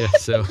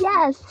so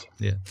Yes.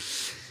 yeah.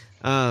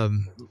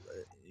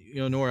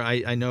 Nora,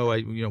 I know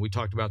we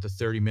talked about the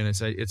 30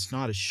 minutes. It's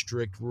not a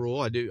strict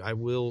rule. I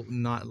will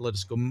not let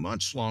us go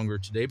much longer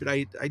today, but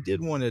I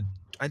did want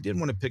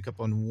to pick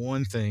up on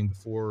one thing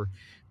before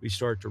we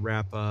start to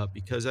wrap up,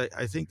 because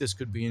I think this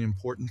could be an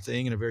important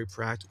thing and a very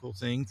practical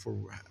thing for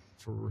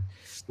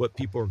what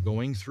people are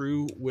going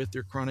through with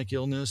their chronic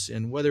illness,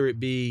 and whether it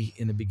be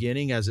in the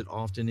beginning, as it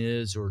often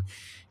is, or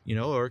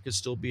it could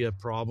still be a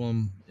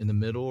problem in the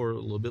middle or a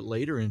little bit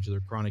later into their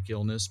chronic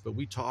illness. But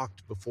we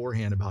talked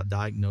beforehand about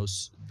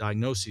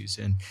diagnoses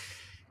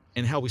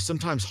and how we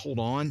sometimes hold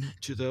on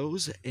to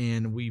those,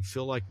 and we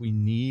feel like we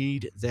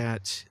need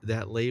that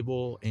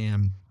label,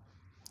 and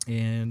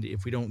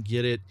if we don't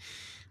get it,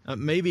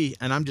 maybe,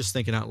 and I'm just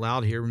thinking out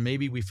loud here,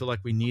 maybe we feel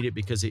like we need it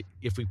because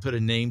if we put a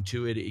name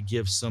to it, it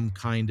gives some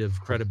kind of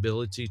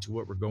credibility to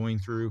what we're going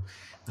through.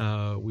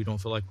 We don't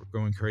feel like we're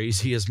going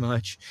crazy as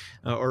much,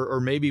 or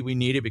maybe we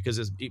need it because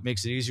it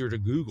makes it easier to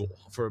Google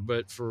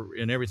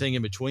and everything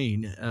in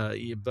between.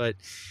 But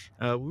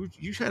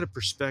you had a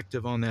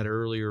perspective on that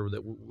earlier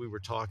that we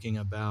were talking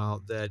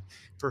about, that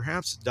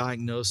perhaps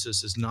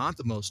diagnosis is not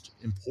the most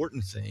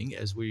important thing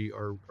as we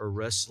are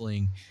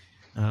wrestling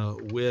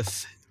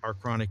with our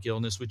chronic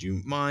illness. Would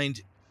you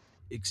mind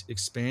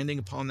expanding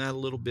upon that a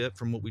little bit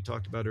from what we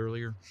talked about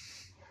earlier?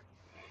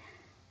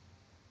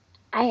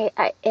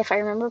 If I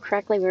remember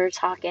correctly, we were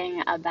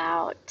talking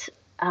about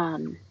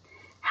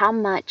how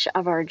much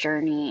of our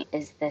journey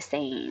is the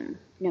same,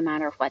 no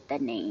matter what the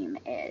name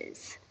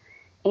is.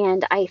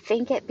 And I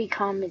think it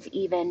becomes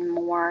even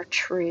more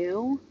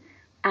true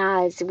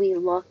as we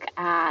look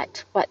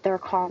at what they're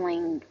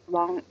calling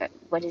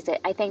what is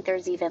it? I think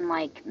there's even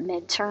like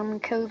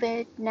midterm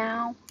COVID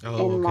now Oh,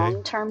 and okay.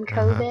 long-term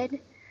Uh-huh. COVID.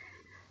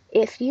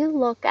 If you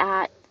look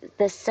at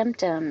the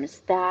symptoms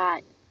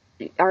that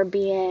are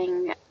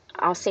being,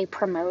 I'll say,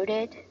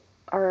 promoted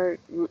or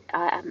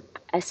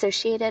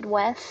associated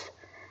with,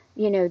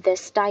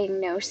 this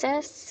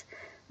diagnosis,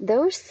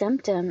 those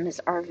symptoms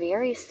are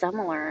very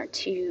similar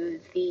to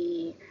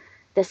the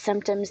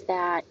symptoms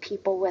that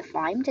people with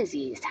Lyme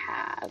disease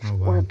have, Oh,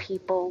 or wow.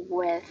 people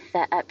with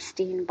the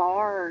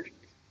Epstein-Barr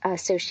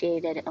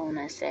associated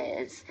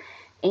illnesses.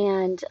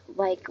 And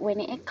like when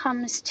it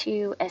comes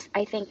to,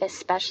 I think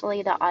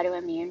especially the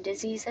autoimmune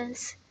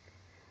diseases,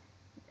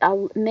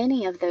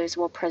 many of those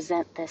will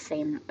present the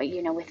same,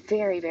 with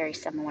very, very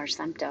similar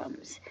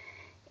symptoms.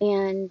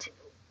 And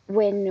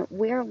when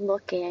we're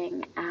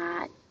looking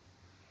at,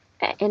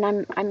 and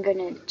I'm going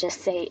to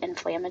just say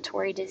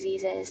inflammatory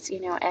diseases,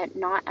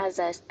 not as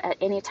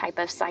any type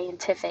of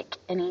scientific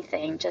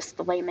anything, just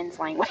the layman's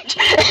language.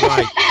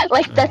 Right.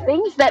 Like the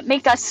things that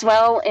make us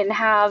swell and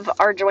have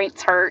our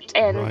joints hurt,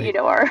 and Right.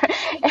 our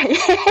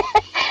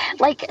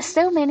like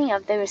so many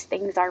of those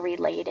things are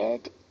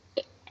related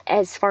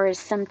as far as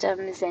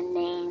symptoms and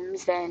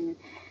names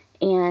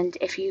And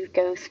if you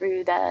go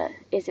through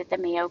is it the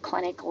Mayo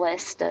Clinic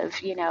list of,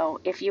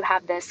 if you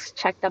have this,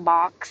 check the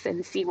box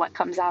and see what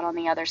comes out on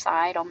the other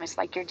side, almost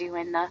like you're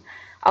doing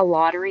a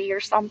lottery or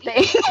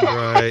something.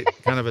 Right.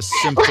 Kind of a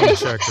symptom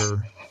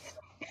checker.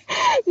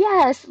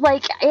 Yes,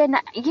 and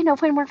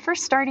when we're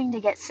first starting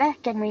to get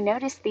sick and we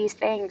notice these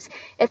things,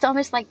 it's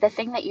almost like the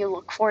thing that you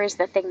look for is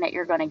the thing that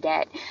you're going to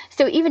get.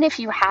 So even if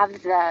you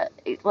have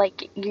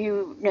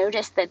you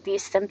notice that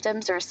these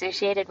symptoms are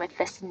associated with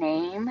this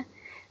name,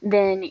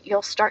 then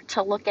you'll start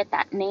to look at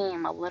that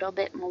name a little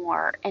bit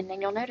more, and then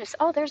you'll notice,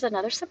 oh, there's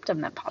another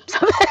symptom that pops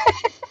up.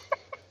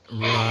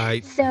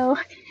 Right. So,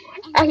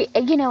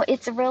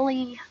 it's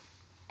really,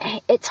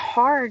 it's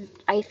hard,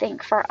 I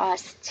think, for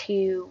us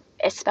to,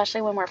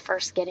 especially when we're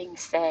first getting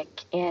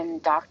sick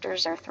and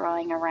doctors are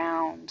throwing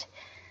around,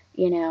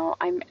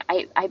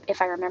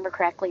 if I remember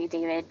correctly,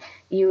 David,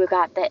 you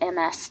got the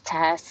MS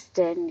test,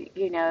 and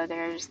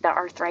there's the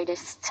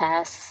arthritis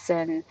tests,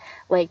 and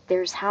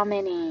there's how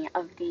many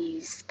of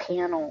these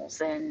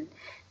panels, and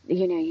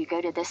you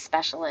go to this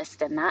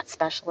specialist and that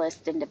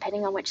specialist, and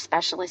depending on which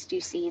specialist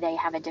you see, they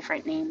have a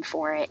different name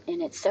for it,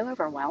 and it's so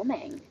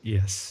overwhelming.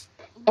 Yes.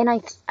 And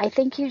I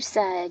think you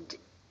said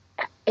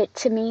it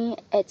to me,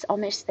 it's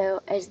almost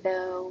as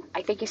though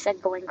I think you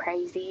said going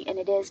crazy, and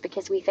it is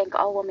because we think,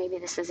 oh, well, maybe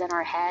this is in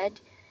our head.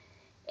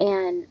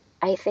 And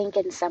I think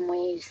in some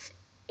ways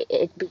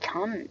it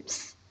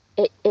gets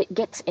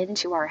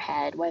into our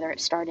head, whether it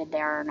started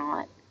there or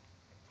not.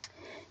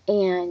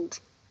 And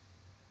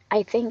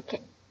I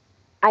think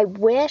I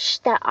wish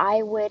that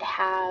I would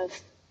have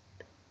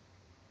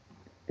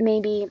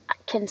maybe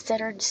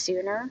considered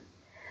sooner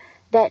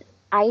that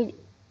I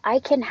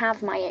can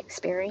have my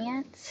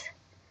experience,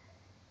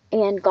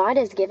 and God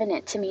has given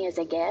it to me as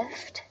a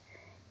gift,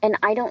 and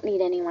I don't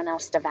need anyone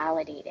else to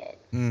validate it.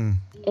 Well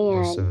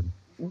And said.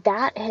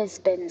 that has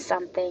been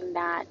something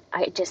that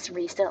I just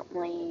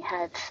recently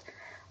have,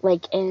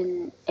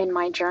 in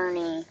my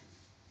journey,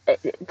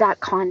 that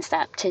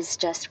concept has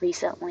just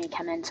recently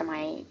come into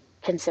my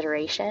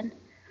consideration.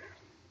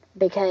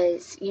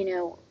 Because,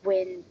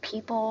 when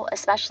people,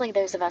 especially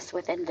those of us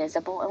with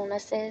invisible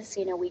illnesses,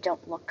 we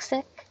don't look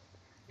sick.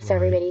 So Right.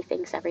 everybody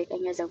thinks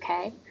everything is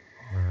okay.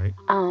 Right.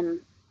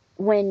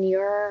 When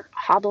you're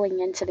hobbling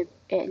into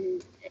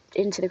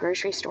the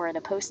grocery store or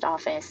the post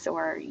office,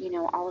 or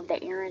all of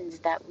the errands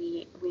that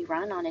we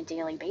run on a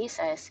daily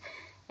basis,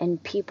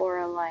 and people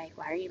are like,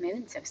 why are you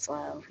moving so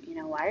slow,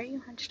 why are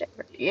you hunched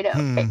over,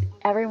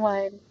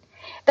 everyone.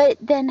 But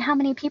then how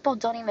many people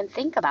don't even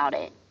think about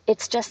it?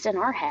 It's just in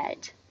our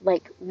head.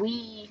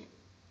 We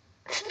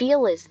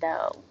feel as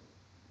though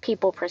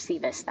people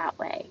perceive us that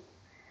way,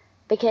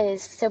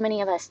 because so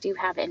many of us do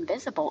have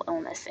invisible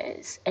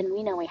illnesses, and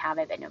we know we have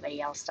it, but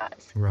nobody else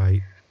does.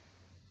 Right.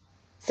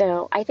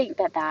 So I think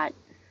that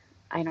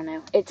I don't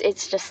know.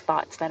 It's just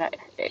thoughts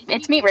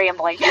it's me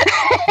rambling.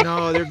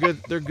 No, they're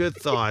good. They're good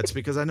thoughts,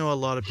 because I know a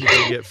lot of people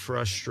get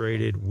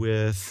frustrated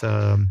with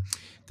the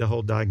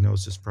whole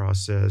diagnosis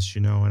process,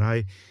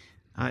 and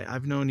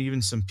I've known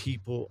even some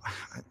people.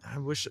 I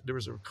wish there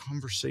was a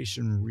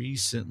conversation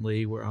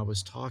recently where I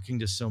was talking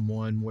to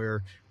someone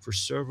where for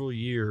several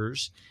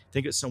years, I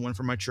think it's someone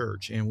from my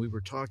church, and we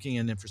were talking,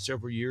 and then for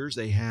several years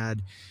they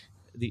had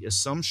the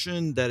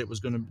assumption that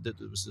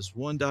that it was this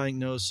one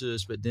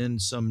diagnosis, but then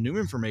some new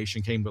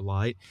information came to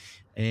light,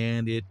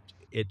 and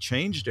it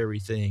changed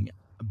everything.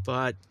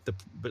 But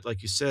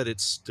like you said,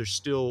 there's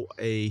still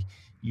a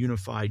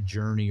unified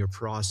journey or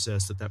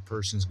process that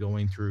person's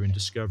going through and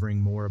discovering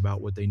more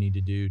about what they need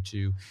to do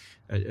to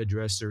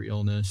address their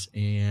illness.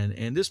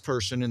 And this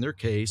person, in their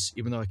case,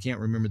 even though I can't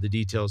remember the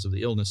details of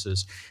the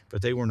illnesses,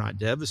 but they were not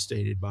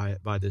devastated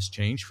by this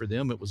change. For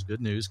them, it was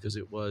good news, because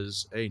it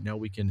was, hey, now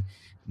we can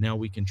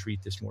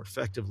treat this more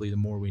effectively the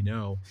more we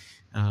know.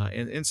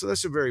 And so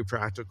that's a very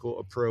practical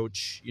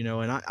approach,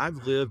 and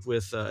I've lived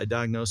with a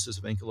diagnosis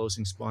of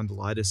ankylosing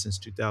spondylitis since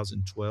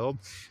 2012,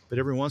 but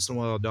every once in a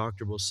while a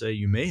doctor will say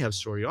you may have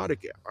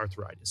psoriatic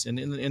arthritis, and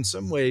in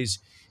some ways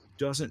it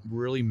doesn't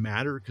really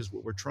matter, because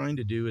what we're trying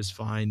to do is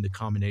find the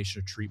combination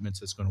of treatments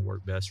that's going to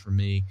work best for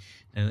me,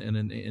 and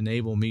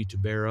enable me to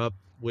bear up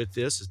with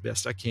this as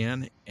best I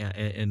can,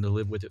 and to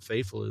live with it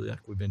faithfully, like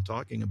we've been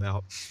talking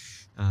about.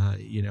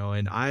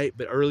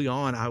 But early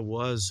on, I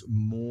was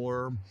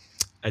more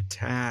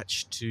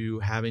attached to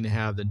having to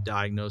have the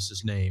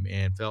diagnosis name,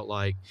 and felt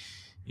like,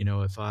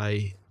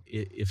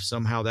 if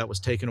somehow that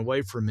was taken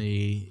away from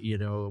me,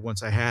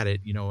 once I had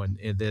it,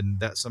 and then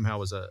that somehow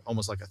was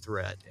almost like a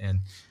threat.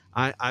 And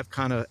I've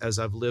kind of, as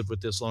I've lived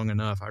with this long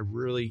enough,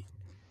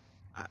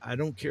 I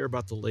don't care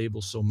about the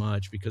label so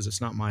much, because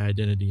it's not my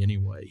identity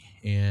anyway.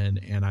 And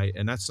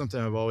that's something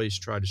I've always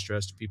tried to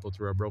stress to people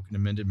through our Broken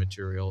and Mended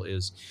material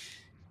is,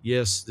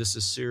 yes, this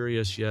is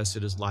serious. Yes,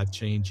 it is life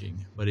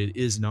changing, but it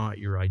is not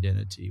your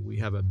identity. We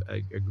have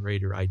a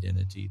greater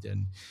identity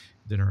than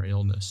our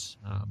illness.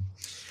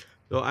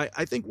 So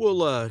I think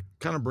we'll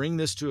kind of bring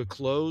this to a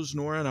close,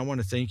 Nora, and I want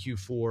to thank you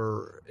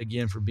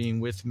again for being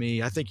with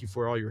me. I thank you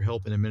for all your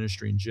help in the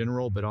ministry in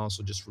general, but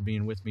also just for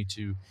being with me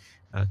to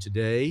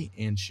today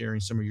and sharing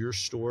some of your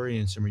story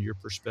and some of your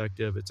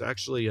perspective. It's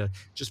actually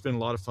just been a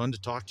lot of fun to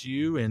talk to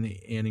you and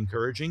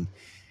encouraging.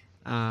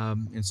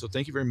 And so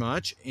thank you very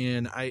much.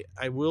 And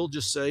I will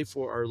just say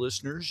for our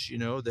listeners,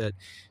 that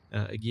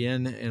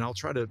again, and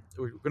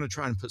we're going to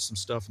try and put some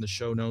stuff in the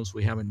show notes.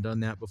 We haven't done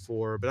that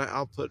before, but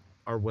I'll put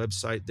our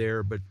website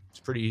there, but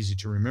it's pretty easy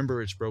to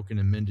remember. It's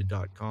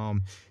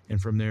brokenandmended.com.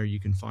 And from there, you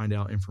can find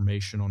out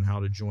information on how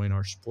to join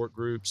our support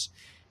groups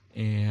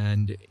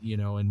and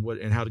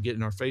how to get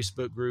in our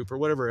Facebook group or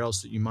whatever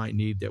else that you might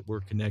need that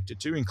we're connected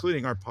to,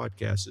 including our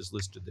podcast is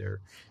listed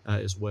there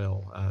as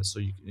well. So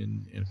you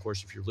can, and of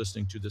course, if you're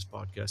listening to this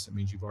podcast, that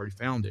means you've already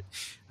found it,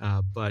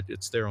 but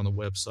it's there on the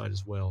website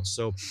as well.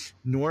 So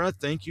Nora,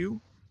 thank you.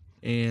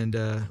 And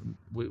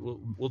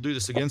we'll do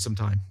this again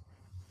sometime.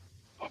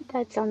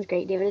 That sounds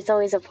great, David. It's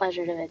always a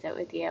pleasure to visit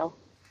with you.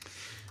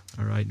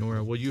 All right,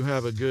 Nora. Well, you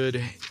have a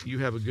good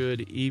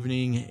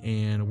evening,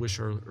 and I wish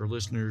our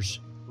listeners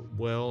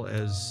well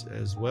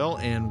as well.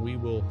 And we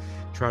will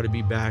try to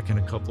be back in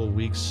a couple of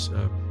weeks,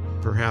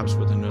 perhaps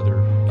with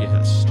another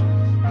guest.